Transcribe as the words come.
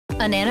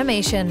An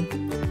animation.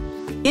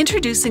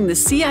 Introducing the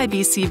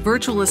CIBC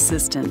Virtual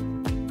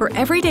Assistant. For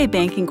everyday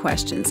banking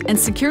questions and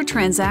secure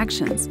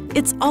transactions,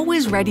 it's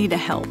always ready to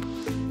help.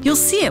 You'll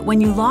see it when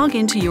you log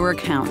into your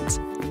account.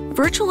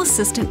 Virtual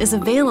Assistant is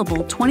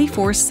available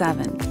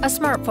 24/7. A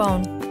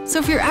smartphone. So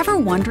if you're ever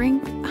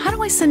wondering, how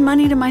do I send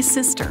money to my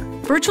sister?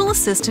 Virtual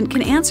Assistant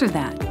can answer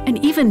that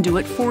and even do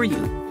it for you.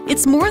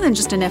 It's more than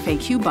just an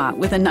FAQ bot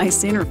with a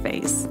nice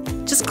interface.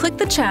 Just click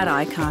the chat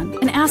icon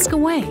and ask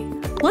away.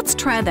 Let's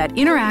try that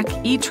Interac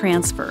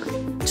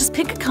eTransfer. Just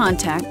pick a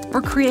contact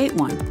or create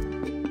one.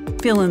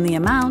 Fill in the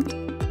amount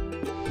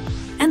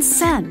and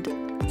send.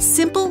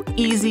 Simple,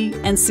 easy,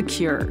 and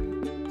secure.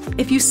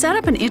 If you set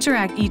up an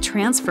Interac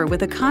eTransfer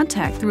with a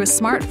contact through a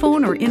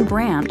smartphone or in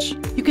branch,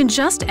 you can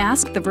just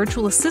ask the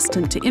virtual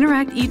assistant to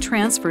Interac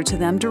eTransfer to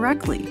them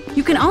directly.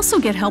 You can also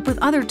get help with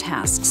other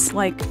tasks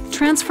like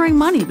transferring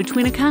money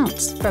between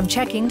accounts, From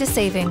checking to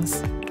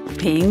savings.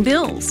 paying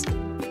bills,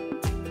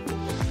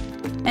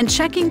 and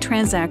checking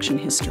transaction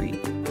history.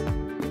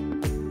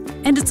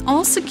 And it's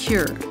all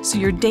secure, so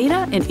your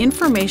data and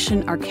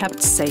information are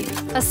kept safe.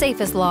 A safe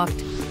is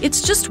locked.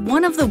 It's just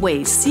one of the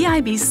ways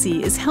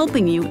CIBC is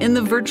helping you in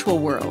the virtual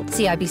world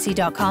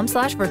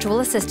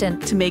CIBC.com/virtual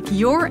assistant. to make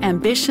your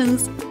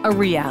ambitions a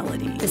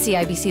reality. The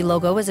CIBC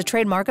logo is a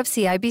trademark of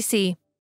CIBC.